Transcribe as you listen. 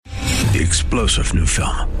the explosive new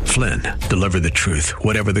film, Flynn, deliver the truth,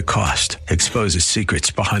 whatever the cost, exposes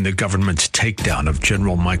secrets behind the government's takedown of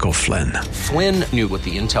General Michael Flynn. Flynn knew what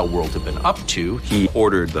the intel world had been up to. He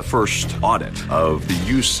ordered the first audit of the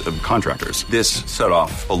use of contractors. This set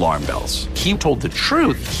off alarm bells. He told the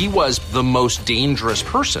truth. He was the most dangerous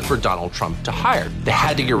person for Donald Trump to hire. They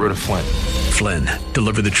had to get rid of Flynn. Flynn,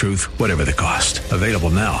 deliver the truth, whatever the cost. Available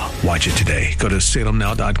now. Watch it today. Go to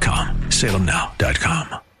salemnow.com.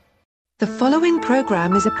 salemnow.com. The following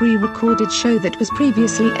program is a pre-recorded show that was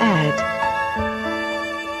previously aired.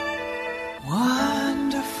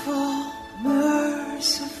 Wonderful,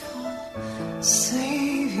 merciful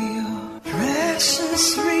Savior,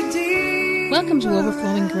 precious Redeemer. Welcome to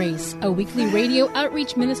Overflowing Grace, a weekly radio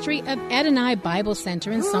outreach ministry of Adonai Bible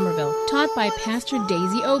Center in Somerville, taught by Pastor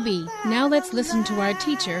Daisy Obi. Now let's listen to our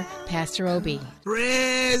teacher, Pastor Obi.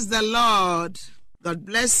 Praise the Lord. God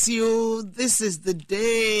bless you. This is the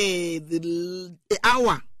day, the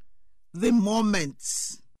hour, the moment,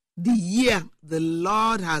 the year the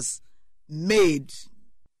Lord has made.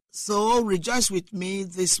 So rejoice with me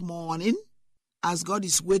this morning as God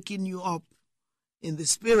is waking you up in the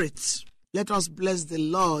spirit. Let us bless the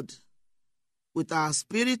Lord with our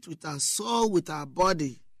spirit, with our soul, with our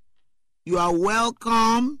body. You are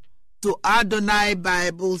welcome to Adonai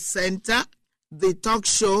Bible Center, the talk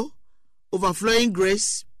show, Overflowing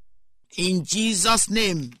Grace, in Jesus'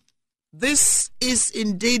 name. This is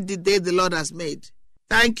indeed the day the Lord has made.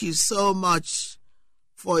 Thank you so much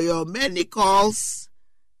for your many calls.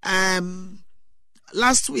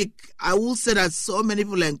 Last week, I will say that so many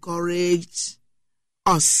people encouraged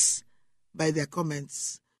us by their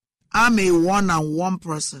comments. I'm a one-on-one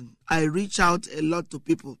person. I reach out a lot to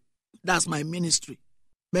people. That's my ministry.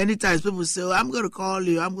 Many times people say, oh, I'm going to call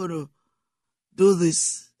you. I'm going to do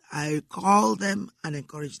this. I call them and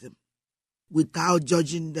encourage them without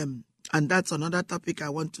judging them. And that's another topic I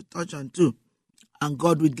want to touch on too. And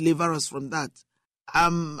God will deliver us from that.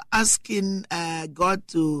 I'm asking God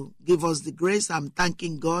to give us the grace. I'm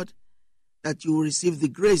thanking God that you will receive the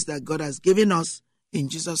grace that God has given us in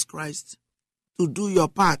Jesus Christ to do your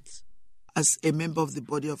part as a member of the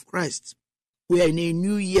body of Christ. We are in a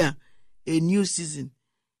new year, a new season,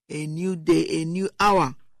 a new day, a new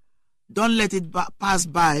hour. Don't let it pass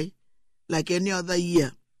by like any other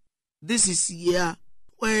year. This is year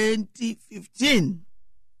 2015,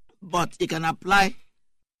 but it can apply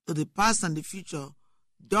to the past and the future.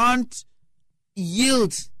 Don't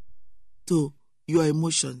yield to your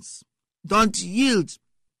emotions. Don't yield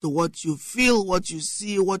to what you feel, what you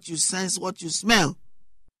see, what you sense, what you smell.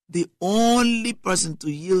 The only person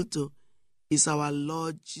to yield to is our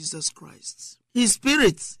Lord Jesus Christ. His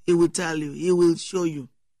Spirit, He will tell you, He will show you.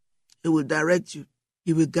 He will direct you.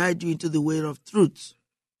 He will guide you into the way of truth.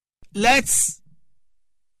 Let's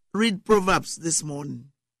read Proverbs this morning.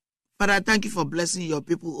 Father, I thank you for blessing your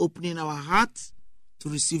people, opening our hearts to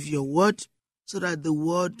receive your word, so that the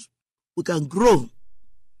word, we can grow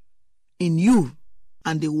in you,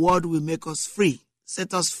 and the word will make us free,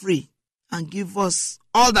 set us free, and give us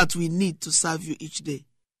all that we need to serve you each day.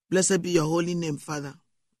 Blessed be your holy name, Father.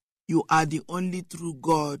 You are the only true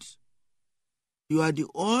God. You are the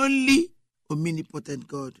only omnipotent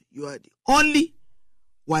God. You are the only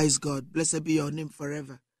wise God. Blessed be your name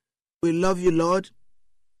forever. We love you, Lord.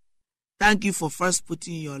 Thank you for first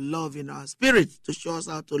putting your love in our spirit to show us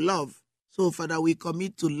how to love. So, Father, we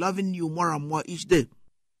commit to loving you more and more each day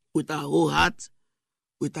with our whole heart,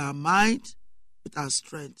 with our mind, with our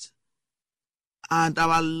strength. And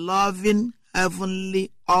our loving,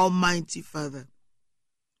 heavenly, almighty Father,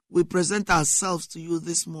 we present ourselves to you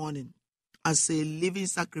this morning as a living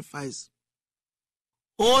sacrifice,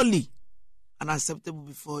 holy and acceptable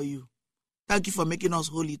before you. Thank you for making us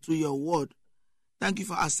holy through your word. Thank you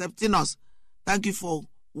for accepting us. Thank you for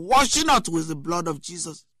washing us with the blood of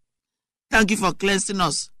Jesus. Thank you for cleansing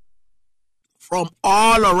us from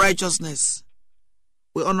all unrighteousness.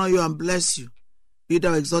 We honor you and bless you. Be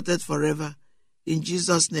thou exalted forever. In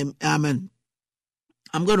Jesus' name, amen.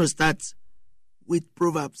 I'm going to start with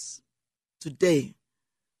Proverbs today.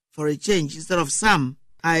 For a change, instead of Psalm,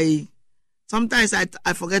 sometimes I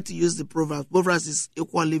forget to use the Proverbs. Proverbs is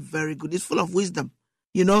equally very good. It's full of wisdom.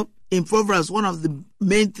 You know, in Proverbs, one of the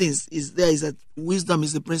main things is that wisdom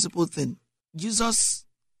is the principal thing. Jesus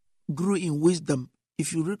grew in wisdom.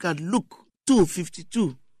 If you look at Luke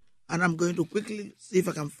 2:52, and I'm going to quickly see if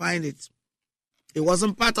I can find it. It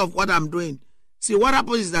wasn't part of what I'm doing. See, what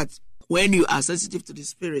happens is that when you are sensitive to the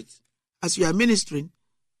Spirit, as you are ministering,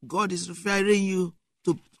 God is referring you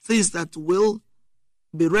to things that will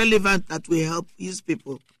be relevant, that will help His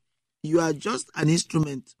people. You are just an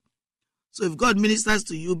instrument. So if God ministers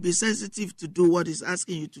to you, be sensitive to do what He's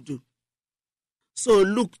asking you to do. So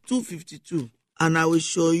Luke 2:52, and I will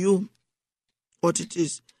show you what it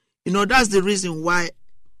is. That's the reason why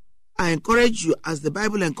I encourage you, as the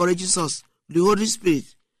Bible encourages us, the Holy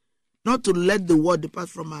Spirit, not to let the word depart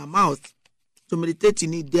from our mouth, to meditate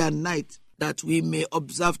in it day and night, that we may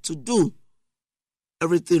observe to do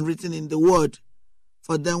everything written in the word.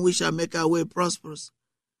 For then we shall make our way prosperous,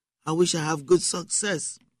 and we shall have good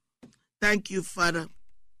success. Thank you, Father,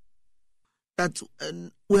 that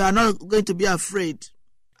we are not going to be afraid,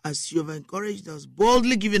 as you have encouraged us,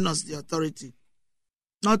 boldly giving us the authority,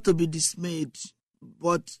 not to be dismayed,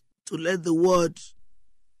 but to let the word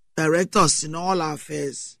direct us in all our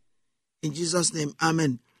affairs. In Jesus' name,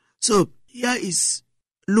 amen. So here is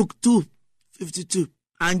Luke 2:52.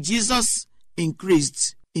 And Jesus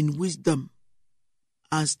increased in wisdom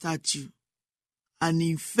and stature and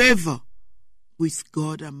in favor with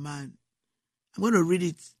God and man. I'm going to read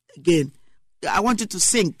it again. I want you to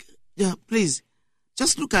think. Yeah, please,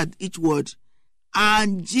 just look at each word.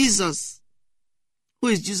 And Jesus, who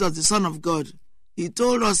is Jesus, the Son of God, He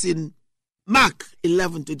told us in Mark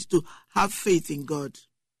 11:22, have faith in God.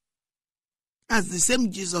 That's the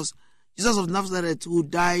same Jesus of Nazareth, who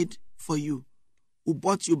died for you, who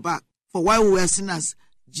bought you back. For while we were sinners,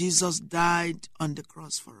 Jesus died on the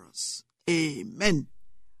cross for us. Amen.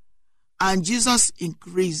 And Jesus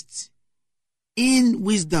increased in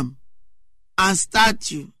wisdom and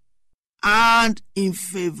stature and in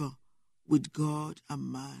favor with God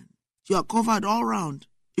and man. You are covered all round.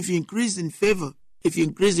 If you increase in favor, if you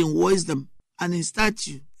increase in wisdom and in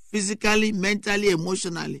stature, physically, mentally,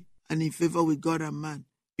 emotionally, and in favor with God and man,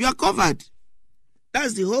 you are covered.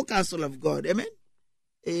 That's the whole counsel of God. Amen?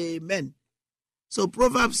 Amen. So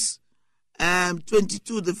Proverbs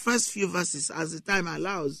 22, the first few verses, as the time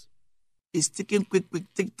allows, is ticking quick,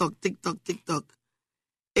 tick-tock, tick-tock, tick-tock.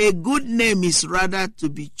 A good name is rather to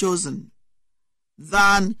be chosen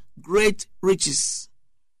than great riches,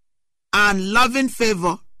 and loving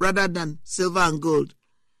favor rather than silver and gold.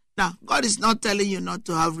 Now, God is not telling you not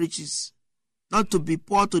to have riches, not to be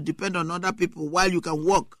poor, to depend on other people while you can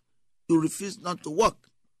work. You refuse not to work.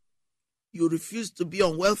 You refuse to be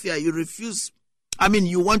on welfare. You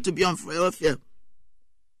want to be on welfare.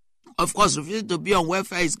 Of course, refusing to be on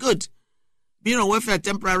welfare is good. Being on welfare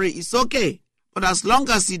temporary is okay. But as long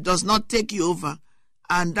as it does not take you over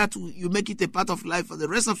and that you make it a part of life for the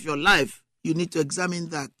rest of your life, you need to examine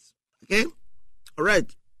that. Okay? All right.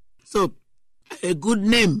 So, a good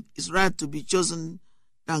name is right to be chosen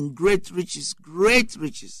than great riches,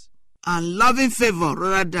 and loving favor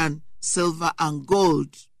rather than silver and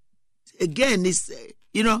gold. Again, it's,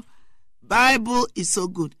 Bible is so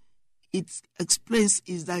good. It explains,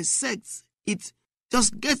 it dissects, it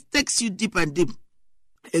just takes you deep and deep.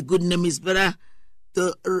 A good name is better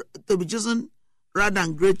to be chosen rather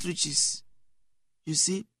than great riches. You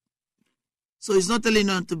see? So it's not telling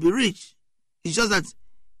you to be rich. It's just that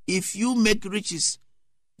if you make riches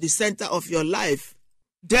the center of your life,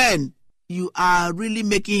 then you are really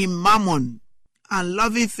making him mammon and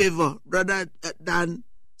loving favor rather than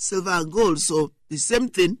silver and gold. So the same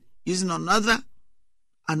thing, using another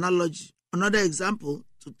analogy, another example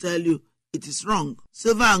to tell you it is wrong.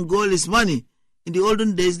 Silver and gold is money. In the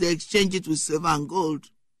olden days, they exchanged it with silver and gold.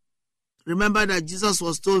 Remember that Jesus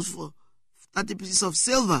was told for 30 pieces of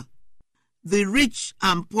silver. The rich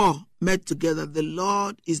and poor met together. The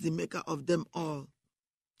Lord is the maker of them all.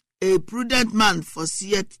 A prudent man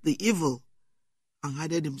foreseeth the evil and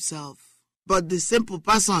hideth himself, but the simple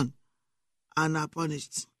person are not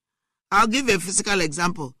punished. I'll give you a physical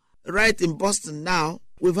example. Right in Boston now,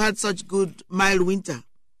 we've had such good mild winter,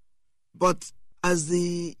 but as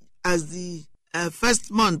the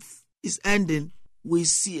first month is ending, we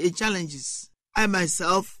see challenges. I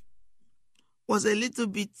myself was a little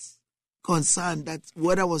bit concerned that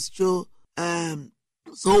weather was so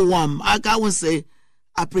warm. I won't say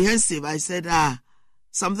apprehensive. I said,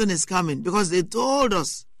 something is coming, because they told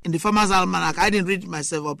us in the Farmer's Almanac. I didn't read it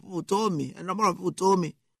myself, but people told me, a number of people told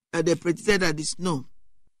me that they predicted that the snow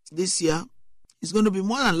this year is going to be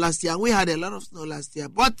more than last year. We had a lot of snow last year,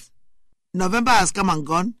 but November has come and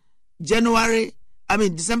gone.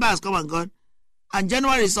 December has come and gone, and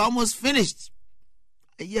January is almost finished,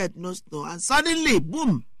 and yet no snow. And suddenly,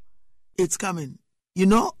 boom, it's coming. It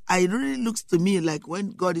really looks to me like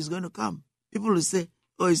when God is going to come. People will say,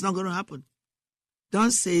 oh, it's not going to happen.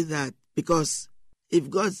 Don't say that, because if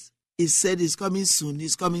God is said he's coming soon,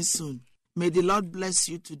 he's coming soon. May the Lord bless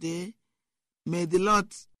you today. May the Lord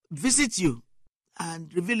visit you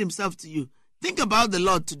and reveal himself to you. Think about the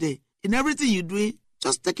Lord today. In everything you're doing,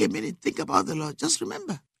 just take a minute. Think about the Lord. Just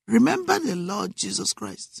remember. Remember the Lord Jesus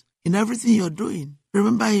Christ in everything you're doing.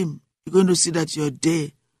 Remember him. You're going to see that your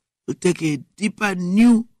day will take a deeper,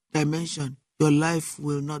 new dimension. Your life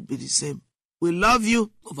will not be the same. We love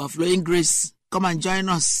you. Overflowing Grace. Come and join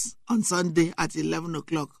us on Sunday at 11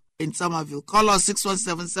 o'clock in Somerville. Call us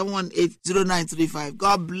 617-718-0935.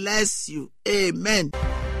 God bless you. Amen.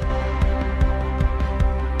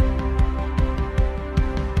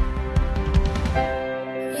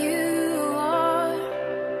 You are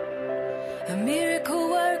a miracle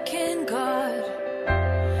working God.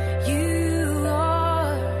 You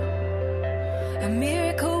are a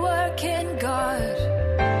miracle working God.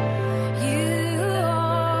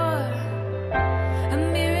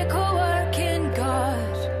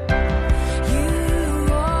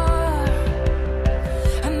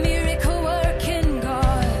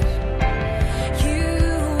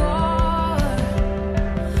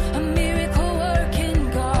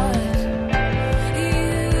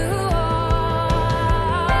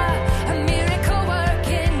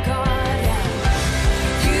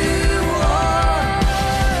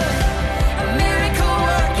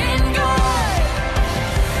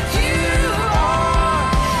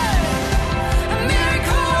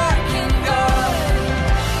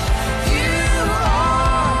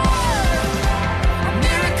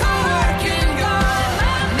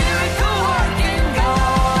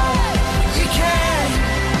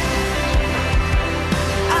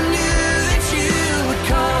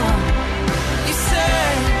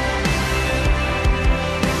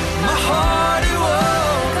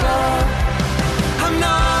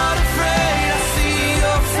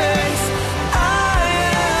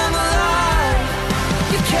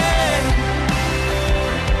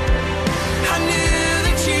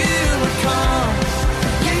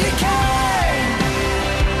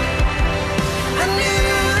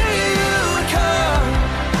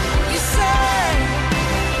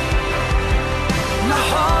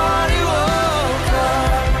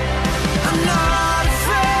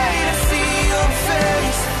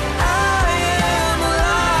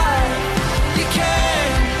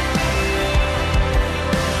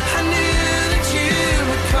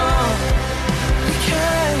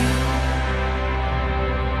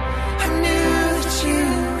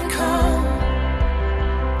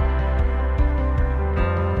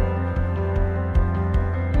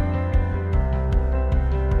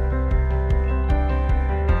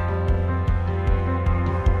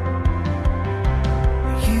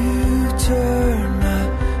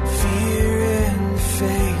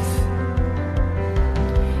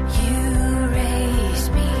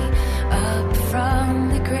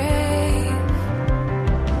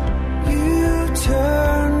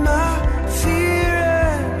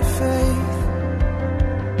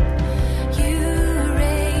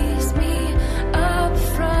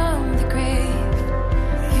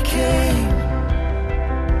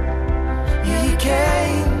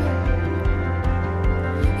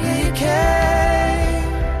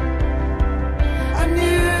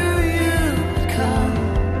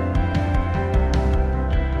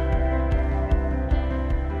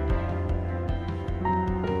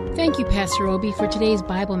 Thank you, Pastor Obi, for today's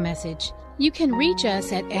Bible message. You can reach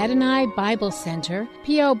us at Adonai Bible Center,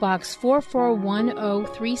 P.O. Box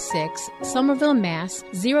 441036, Somerville, Mass.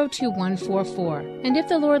 02144. And if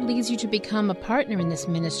the Lord leads you to become a partner in this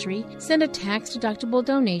ministry, send a tax-deductible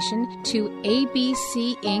donation to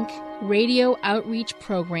ABC Inc. Radio Outreach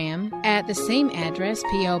Program at the same address,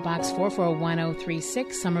 P.O. Box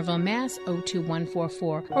 441036, Somerville, Mass.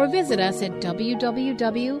 02144, or visit us at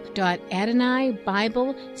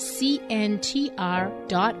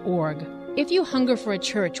www.AdonaiBibleCNTR.org. If you hunger for a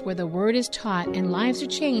church where the Word is taught and lives are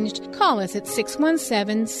changed, call us at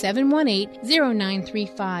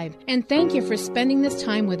 617-718-0935. And thank you for spending this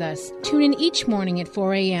time with us. Tune in each morning at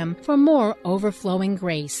 4 a.m. for more Overflowing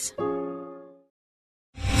Grace.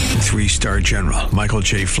 3-star General Michael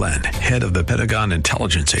J. Flynn, head of the Pentagon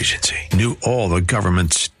Intelligence Agency, knew all the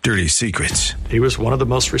government's dirty secrets. He was one of the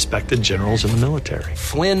most respected generals in the military.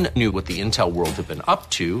 Flynn knew what the intel world had been up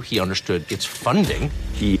to. He understood its funding.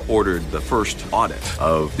 He ordered the first audit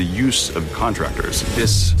of the use of contractors.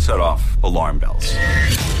 This set off alarm bells.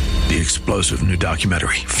 The explosive new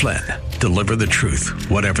documentary, Flynn, Deliver the Truth,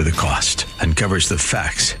 Whatever the Cost, uncovers the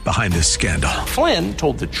facts behind this scandal. Flynn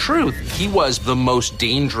told the truth. He was the most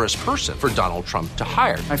dangerous person for Donald Trump to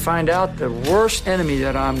hire. I find out the worst enemy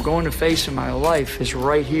that I'm going to face in my life is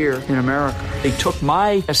right here in America. They took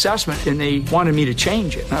my assessment and they wanted me to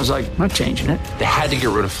change it. And I was like, I'm not changing it. They had to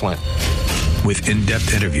get rid of Flynn. with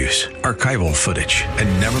in-depth interviews, archival footage,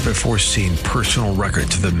 and never-before-seen personal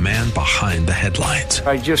records of the man behind the headlines.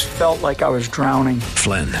 I just felt like I was drowning.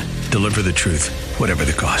 Flynn, deliver the truth, whatever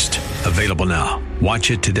the cost. Available now.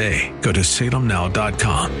 Watch it today. Go to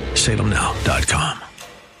salemnow.com. salemnow.com.